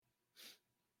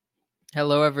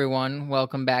Hello, everyone.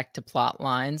 Welcome back to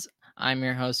Plotlines. I'm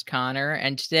your host, Connor,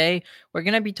 and today we're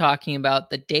going to be talking about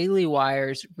the Daily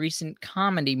Wire's recent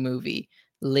comedy movie,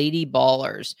 Lady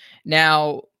Ballers.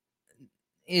 Now,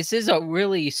 this is a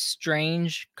really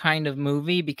strange kind of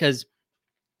movie because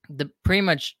the pretty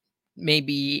much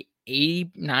maybe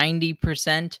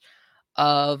 80-90%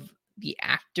 of the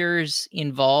actors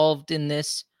involved in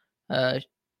this uh,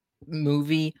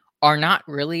 movie are not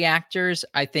really actors.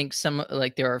 I think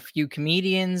there are a few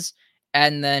comedians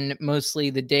and then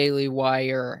mostly the Daily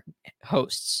Wire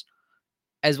hosts,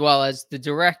 as well as the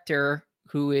director,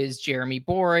 who is Jeremy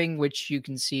Boring, which you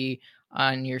can see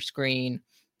on your screen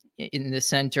in the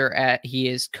center. He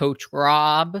is Coach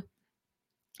Rob.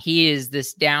 He is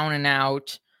this down and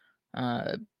out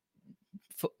uh,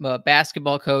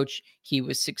 basketball coach. He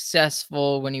was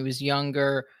successful when he was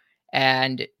younger,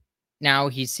 and now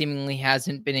he seemingly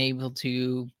hasn't been able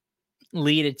to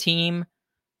lead a team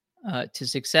to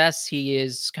success. He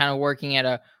is kind of working at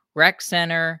a rec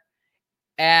center,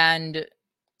 and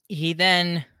he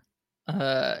then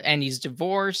and he's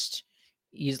divorced.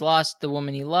 He's lost the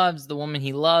woman he loves. The woman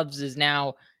he loves is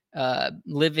now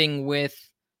living with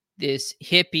this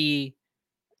hippie.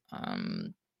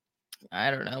 Um, I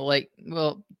don't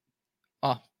know,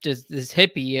 just this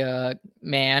hippie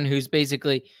man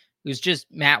who's just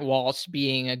Matt Walsh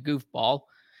being a goofball.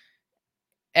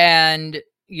 And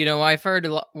I've heard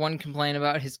one complaint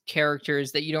about his character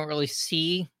is that you don't really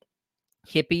see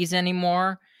hippies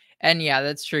anymore. And yeah,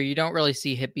 that's true. You don't really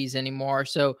see hippies anymore.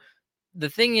 So the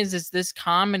thing is this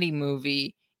comedy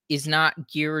movie is not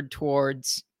geared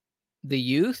towards the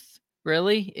youth,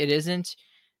 really. It isn't.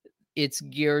 It's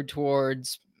geared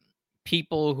towards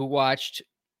people who watched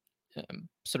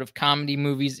sort of comedy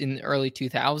movies in the early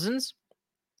 2000s.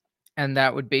 And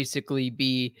that would basically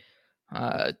be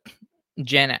uh,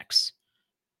 Gen X.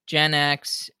 Gen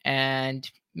X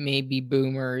and maybe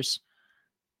boomers,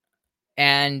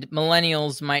 and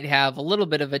millennials might have a little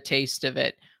bit of a taste of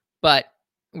it, but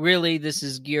really this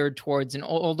is geared towards an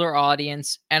older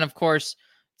audience. And of course,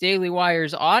 Daily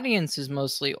Wire's audience is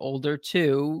mostly older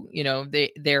too.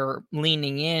 They're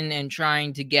leaning in and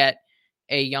trying to get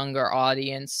a younger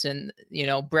audience, and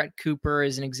Brett Cooper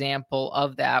is an example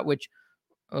of that, which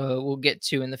we'll get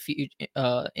to in the future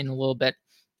in a little bit.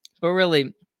 But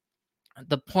really,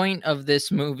 the point of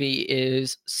this movie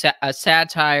is a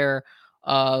satire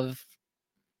of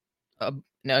a,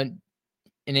 an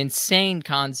insane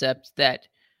concept that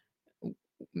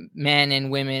men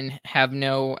and women have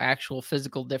no actual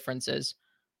physical differences,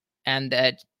 and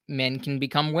that men can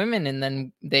become women and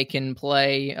then they can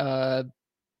play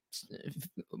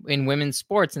in women's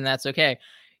sports, and that's okay.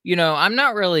 I'm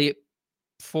not really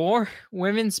for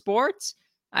women's sports.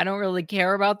 I don't really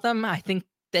care about them. I think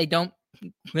they don't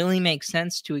really make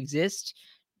sense to exist.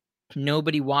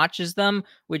 Nobody watches them,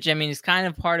 which I mean is kind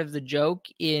of part of the joke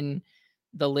in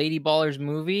the Lady Ballers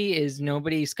movie, is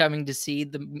nobody's coming to see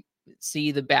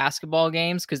the basketball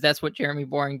games, because that's what Jeremy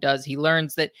Boring does. He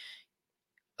learns that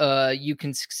you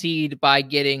can succeed by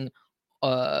getting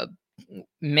uh,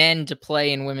 men to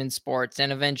play in women's sports,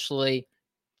 and eventually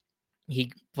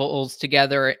he pulls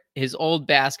together his old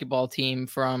basketball team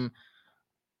from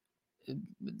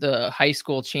the high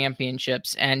school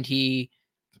championships, and he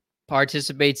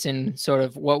participates in sort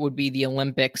of what would be the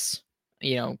Olympics,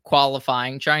 trying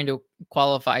to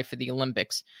qualify for the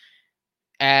Olympics.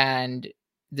 And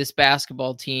this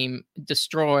basketball team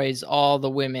destroys all the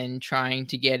women trying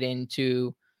to get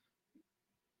into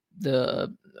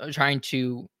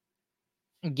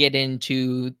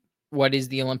what is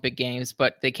the Olympic Games,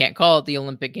 but they can't call it the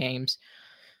Olympic Games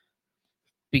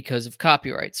because of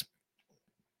copyrights.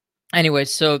 Anyway,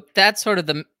 so that's sort of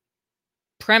the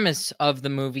premise of the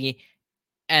movie,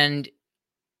 and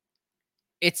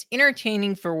it's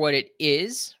entertaining for what it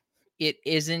is. It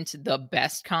isn't the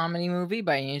best comedy movie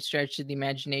by any stretch of the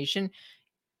imagination.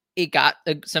 It got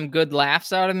some good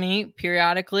laughs out of me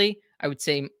periodically. I would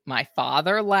say my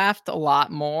father laughed a lot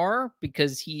more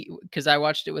because I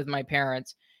watched it with my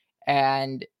parents,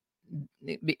 and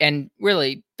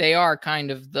really they are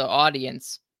kind of the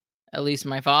audience. At least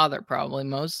my father, probably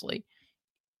mostly,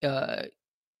 uh,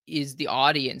 is the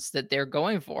audience that they're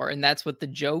going for, and that's what the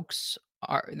jokes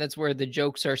are. That's where the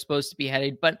jokes are supposed to be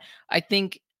headed. But I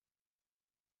think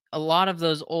a lot of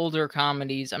those older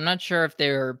comedies, I'm not sure if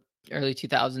they're early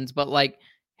 2000s, but like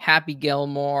Happy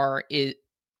Gilmore is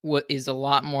what is a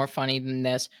lot more funny than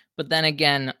this. But then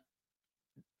again,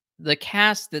 the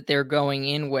cast that they're going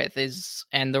in with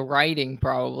and the writing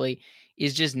probably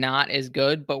is just not as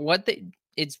good. But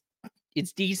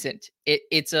it's decent.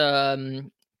 It's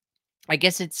I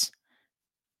guess it's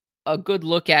a good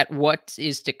look at what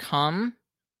is to come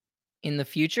in the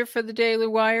future for the Daily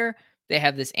Wire. They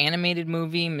have this animated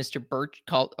movie, Mr. Birch,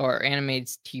 called, or animated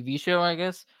TV show, I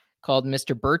guess, called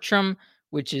Mr. Bertram,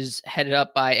 which is headed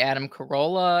up by Adam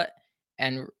Carolla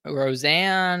and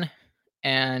Roseanne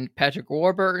and Patrick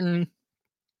Warburton.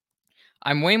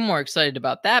 I'm way more excited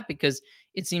about that because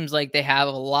it seems like they have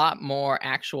a lot more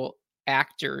actual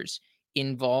actors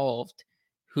involved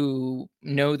who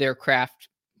know their craft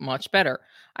much better.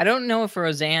 I don't know if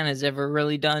Roseanne has ever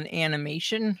really done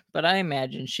animation, but I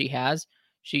imagine she has.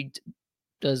 She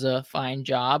does a fine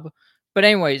job. But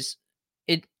anyways,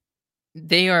 it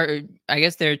they are, I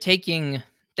guess they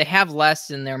have less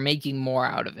and they're making more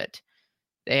out of it.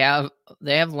 They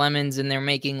have lemons and they're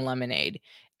making lemonade.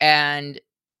 And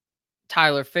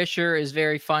Tyler Fisher is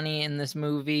very funny in this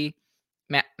movie.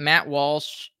 Matt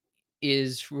Walsh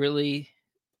is really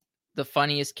the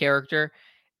funniest character.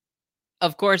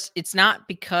 Of course, it's not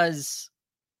because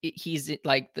he's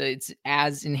like it's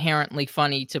as inherently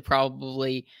funny to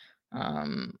probably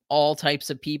all types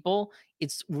of people.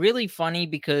 It's really funny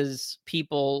because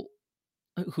people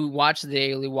who watch the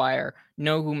Daily Wire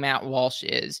know who Matt Walsh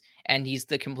is, and he's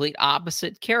the complete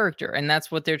opposite character, and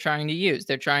that's what they're trying to use.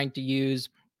 They're trying to use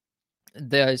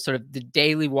the sort of the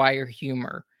Daily Wire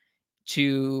humor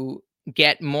to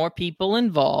get more people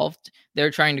involved.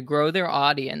 They're trying to grow their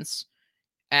audience,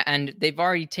 and they've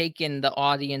already taken the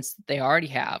audience that they already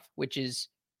have, which is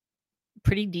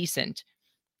pretty decent.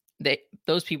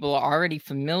 Those people are already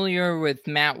familiar with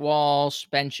Matt Walsh,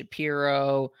 Ben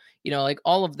Shapiro, like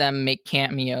all of them make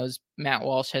cameos. Matt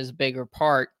Walsh has a bigger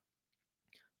part.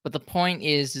 But the point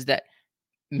is that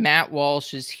Matt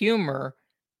Walsh's humor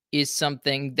is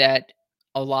something that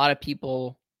a lot of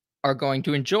people are going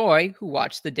to enjoy who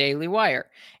watch the Daily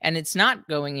Wire. And it's not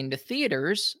going into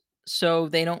theaters, so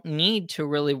they don't need to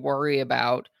really worry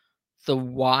about the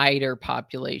wider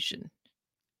population.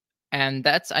 And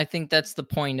I think that's the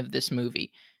point of this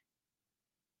movie.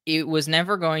 It was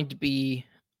never going to be,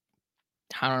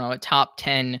 I don't know, a top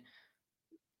 10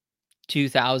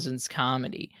 2000s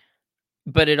comedy,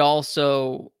 but it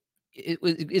also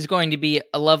is going to be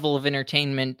a level of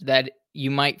entertainment that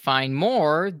you might find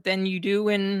more than you do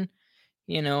in,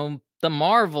 the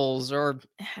Marvels, or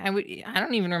I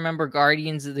don't even remember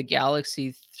Guardians of the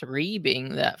Galaxy 3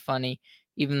 being that funny,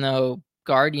 even though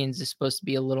Guardians is supposed to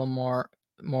be a little more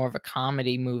of a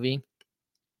comedy movie.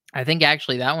 I think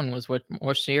actually that one was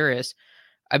more serious.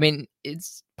 I mean,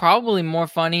 it's probably more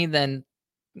funny than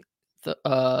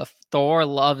Thor: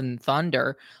 Love and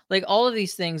Thunder. Like all of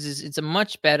these things it's a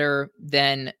much better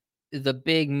than the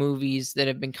big movies that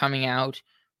have been coming out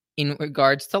in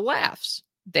regards to laughs.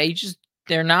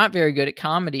 They're not very good at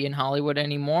comedy in Hollywood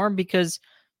anymore because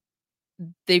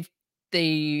they've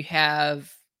they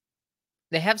have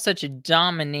such a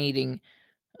dominating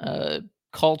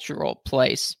cultural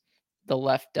place, the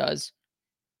left does,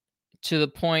 to the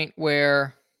point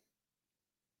where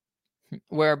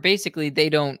basically they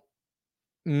don't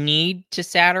need to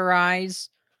satirize,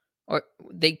 or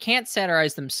they can't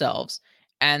satirize themselves,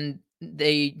 and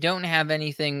they don't have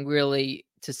anything really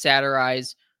to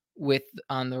satirize with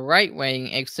on the right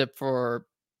wing except for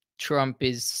Trump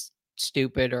is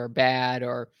stupid or bad,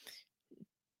 or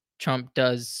Trump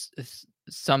does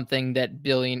something that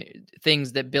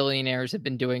things that billionaires have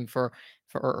been doing for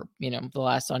the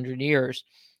last 100 years.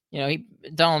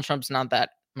 Donald Trump's not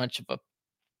that much of a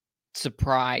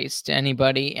surprise to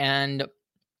anybody, and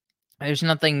there's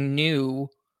nothing new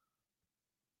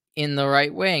in the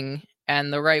right wing,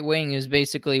 and the right wing is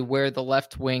basically where the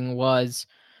left wing was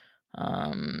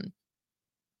 20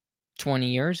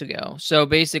 years ago. So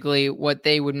basically what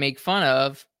they would make fun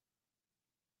of,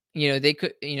 they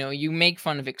could, you make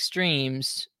fun of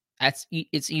extremes,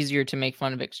 it's easier to make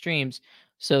fun of extremes.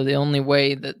 So the only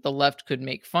way that the left could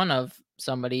make fun of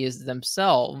somebody is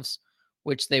themselves,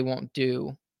 which they won't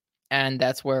do. And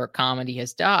that's where comedy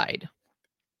has died.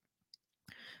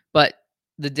 But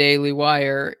the Daily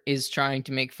Wire is trying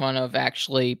to make fun of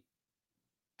actually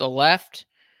the left.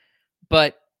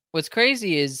 But what's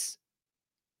crazy is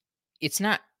it's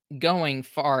not going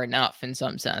far enough in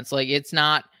some sense. Like it's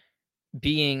not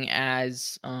being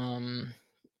as I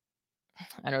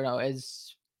don't know,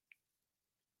 as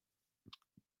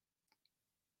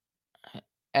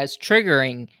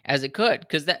triggering as it could,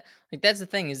 because that's the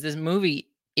thing, is this movie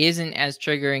isn't as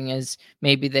triggering as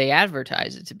maybe they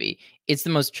advertise it to be. It's the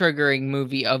most triggering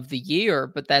movie of the year,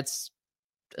 but that's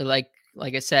like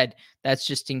I said, that's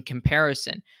just in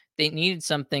comparison. They needed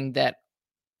something that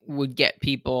would get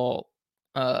people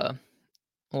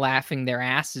laughing their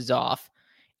asses off,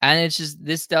 and it's just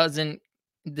this doesn't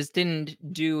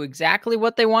didn't do exactly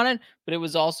what they wanted, but it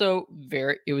was also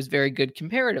very good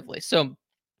comparatively. So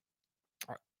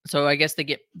I guess they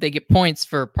get points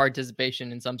for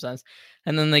participation in some sense,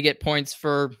 and then they get points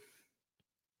for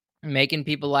making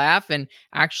people laugh and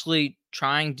actually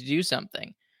trying to do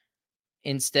something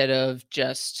instead of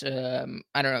just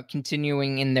I don't know,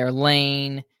 continuing in their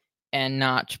lane and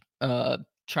not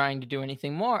trying to do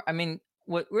anything more. I mean,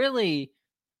 what really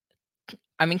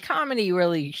I mean, comedy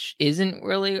really isn't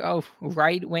really a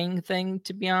right wing thing,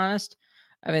 to be honest.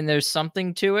 I mean, there's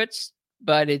something to it,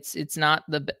 but it's not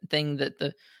the thing that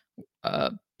the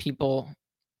people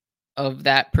of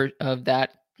that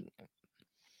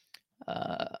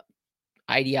uh,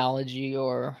 ideology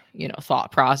or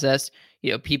thought process.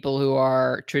 People who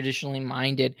are traditionally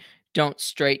minded don't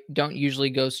usually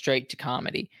go straight to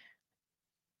comedy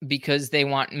because they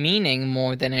want meaning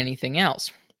more than anything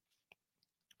else.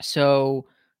 So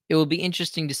it will be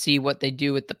interesting to see what they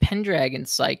do with the Pendragon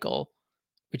cycle,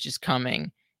 which is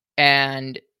coming.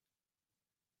 And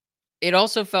it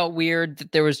also felt weird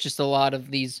that there was just a lot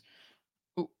of these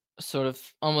sort of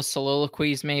almost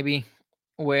soliloquies, maybe,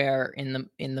 where in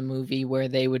the movie where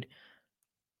they would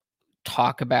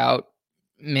talk about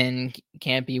men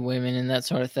can't be women and that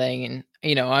sort of thing.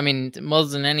 And I mean, it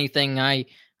wasn't anything I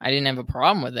didn't have a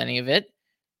problem with any of it.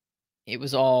 It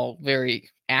was all very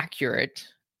accurate,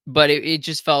 but it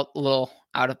just felt a little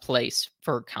out of place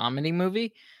for a comedy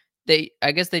movie.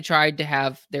 I guess they tried to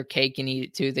have their cake and eat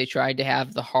it too. They tried to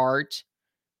have the heart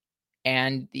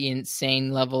and the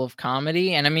insane level of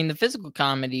comedy. And I mean, the physical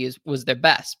comedy was their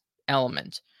best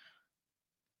element.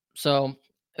 So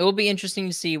it will be interesting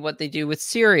to see what they do with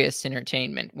serious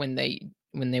entertainment when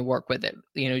they work with it.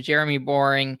 Jeremy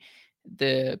Boring,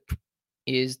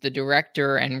 is the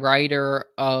director and writer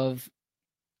of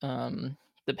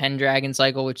the Pendragon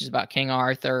Cycle, which is about King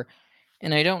Arthur,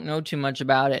 and I don't know too much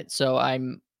about it, so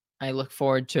I look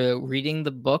forward to reading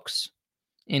the books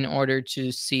in order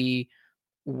to see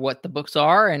what the books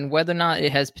are and whether or not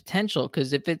it has potential.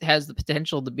 Because if it has the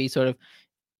potential to be sort of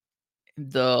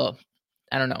the,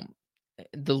 I don't know,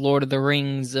 the Lord of the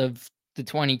Rings of the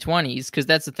 2020s, because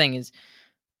that's the thing is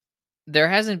there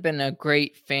hasn't been a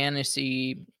great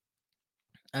fantasy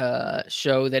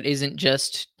show that isn't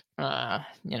just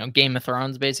Game of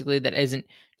Thrones, basically, that isn't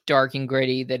dark and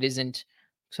gritty, that isn't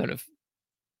sort of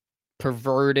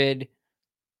perverted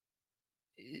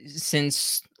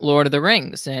since Lord of the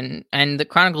Rings. And the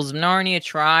Chronicles of Narnia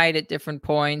tried at different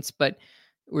points, but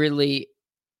really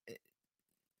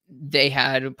they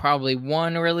had probably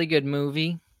one really good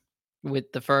movie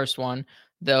with the first one,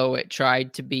 though it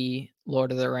tried to be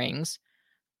Lord of the Rings.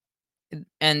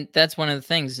 And that's one of the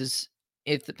things is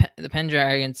if the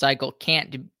Pendragon cycle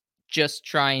can't just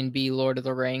try and be Lord of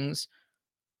the Rings,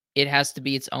 it has to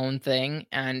be its own thing,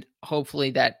 and hopefully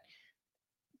that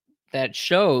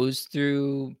shows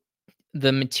through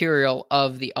the material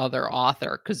of the other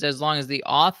author, because as long as the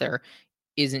author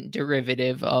isn't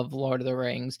derivative of Lord of the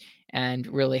Rings and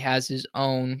really has his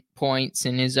own points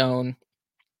and his own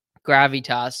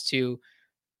gravitas to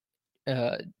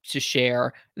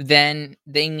share, then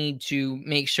they need to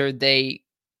make sure they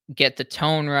get the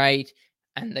tone right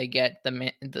and they get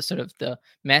the sort of the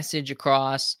message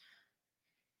across,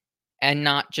 and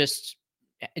not just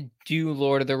do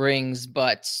Lord of the Rings,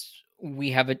 but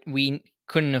we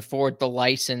couldn't afford the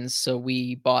license, so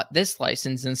we bought this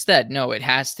license instead. No, it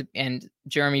has to. And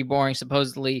Jeremy Boring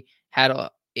supposedly had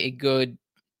a good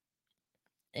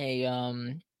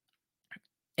a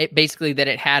it basically that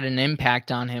it had an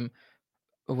impact on him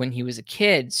when he was a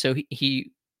kid. So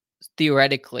he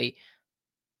theoretically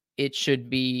he should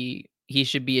be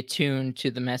attuned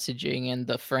to the messaging and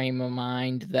the frame of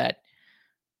mind that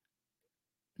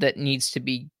needs to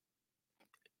be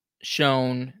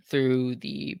shown through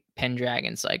the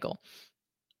Pendragon cycle.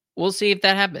 We'll see if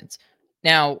that happens.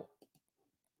 Now,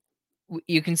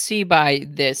 you can see by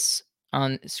this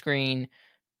on screen,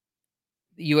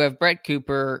 you have Brett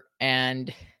Cooper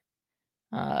and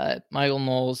Michael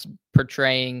Knowles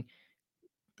portraying,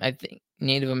 I think,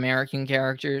 Native American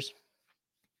characters.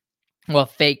 Well,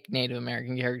 fake Native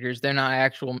American characters. They're not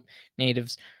actual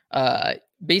natives.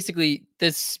 Basically,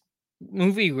 this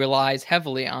movie relies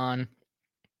heavily on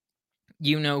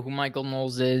who Michael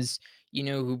Knowles is,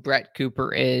 who Brett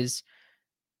Cooper is.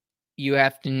 You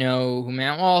have to know who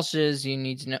Matt Walsh is. You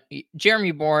need to know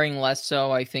Jeremy Boring less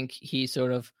so. I think he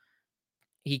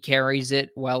carries it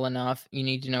well enough. You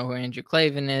need to know who Andrew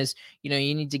Klavan is. You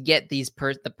need to get the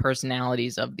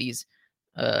personalities of these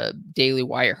Daily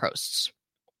Wire hosts.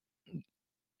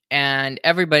 And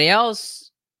everybody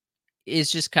else is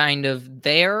just kind of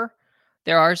there.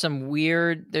 there's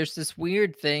this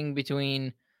weird thing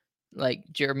between like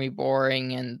Jeremy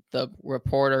Boring and the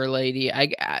reporter lady.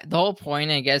 The whole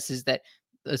point, I guess, is that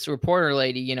this reporter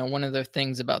lady, one of the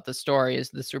things about the story is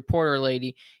this reporter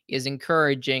lady is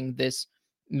encouraging this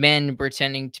men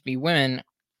pretending to be women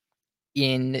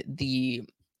in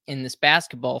this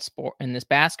basketball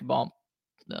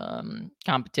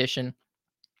competition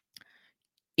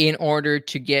in order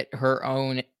to get her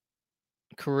own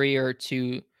career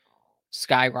to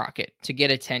skyrocket, to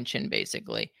get attention,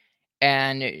 basically.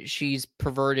 And she's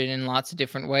perverted in lots of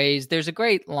different ways. There's a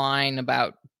great line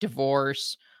about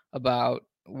divorce, about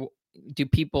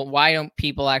why don't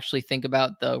people actually think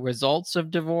about the results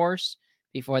of divorce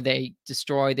before they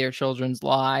destroy their children's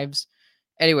lives.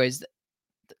 Anyways,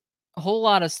 a whole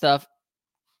lot of stuff.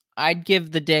 I'd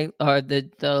give the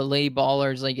Lady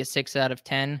Ballers like a 6 out of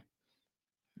 10.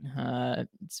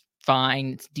 It's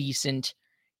fine, it's decent,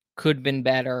 could have been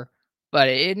better, but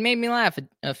it made me laugh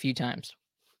a few times.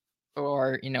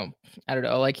 Or, I don't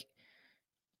know, like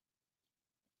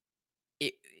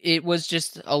it was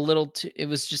just a little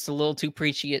too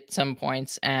preachy at some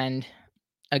points. And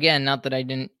again, not that I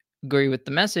didn't agree with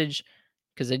the message,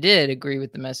 because I did agree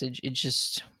with the message. It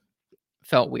just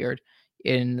felt weird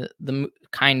in the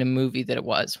kind of movie that it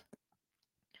was.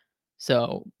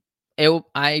 So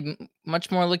I'm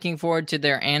much more looking forward to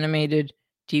their animated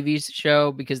TV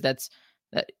show, because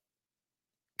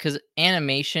because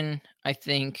animation, I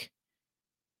think,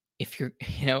 if you're,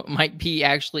 it might be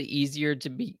actually easier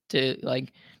to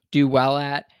like do well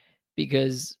at,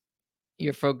 because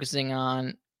you're focusing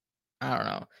on, I don't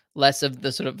know, less of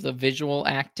the sort of the visual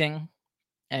acting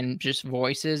and just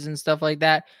voices and stuff like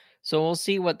that. So we'll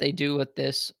see what they do with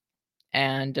this.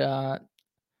 And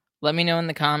let me know in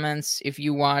the comments if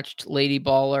you watched Lady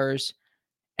Ballers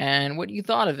and what you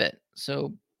thought of it.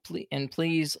 So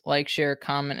please like, share,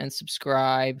 comment, and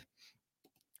subscribe.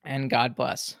 And God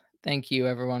bless. Thank you,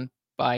 everyone.